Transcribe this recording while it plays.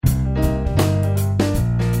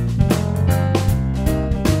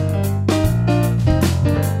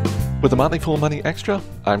the Motley Fool Money Extra,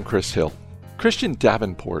 I'm Chris Hill. Christian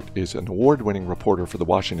Davenport is an award-winning reporter for the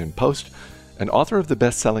Washington Post and author of the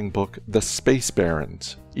best-selling book The Space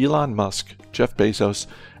Barons, Elon Musk, Jeff Bezos,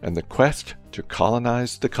 and the Quest to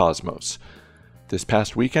Colonize the Cosmos. This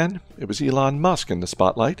past weekend, it was Elon Musk in the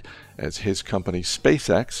spotlight as his company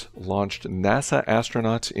SpaceX launched NASA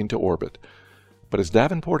astronauts into orbit. But as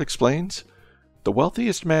Davenport explains, the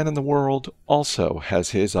wealthiest man in the world also has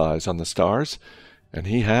his eyes on the stars, and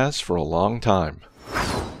he has for a long time.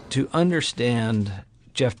 To understand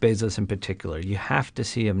Jeff Bezos in particular, you have to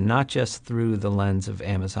see him not just through the lens of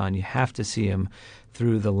Amazon, you have to see him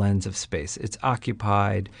through the lens of space. It's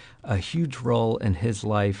occupied a huge role in his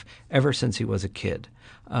life ever since he was a kid.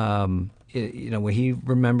 When he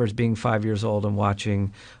remembers being 5 years old and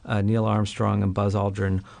watching Neil Armstrong and Buzz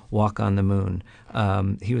Aldrin walk on the moon.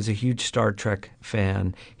 He was a huge Star Trek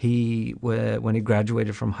fan. When he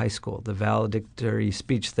graduated from high school, the valedictory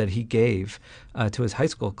speech that he gave to his high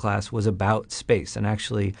school class was about space. And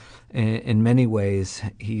actually, in many ways,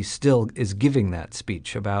 he still is giving that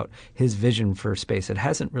speech about his vision for space. It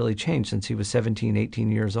hasn't really changed since he was 17, 18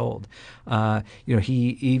 years old.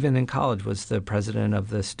 He, even in college, was the president of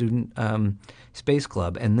the student space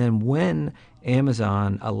club. And then when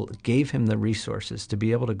Amazon gave him the resources to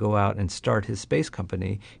be able to go out and start his space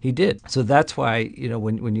company, he did. So that's why,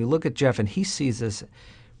 when you look at Jeff, and he sees this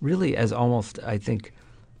really as almost, I think,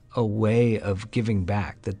 a way of giving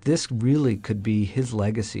back, that this really could be his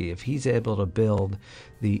legacy if he's able to build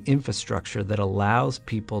the infrastructure that allows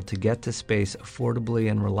people to get to space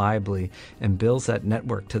affordably and reliably and builds that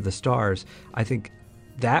network to the stars. I think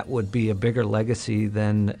that would be a bigger legacy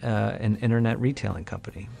than an internet retailing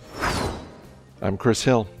company. I'm Chris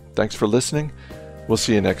Hill. Thanks for listening. We'll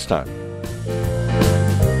see you next time.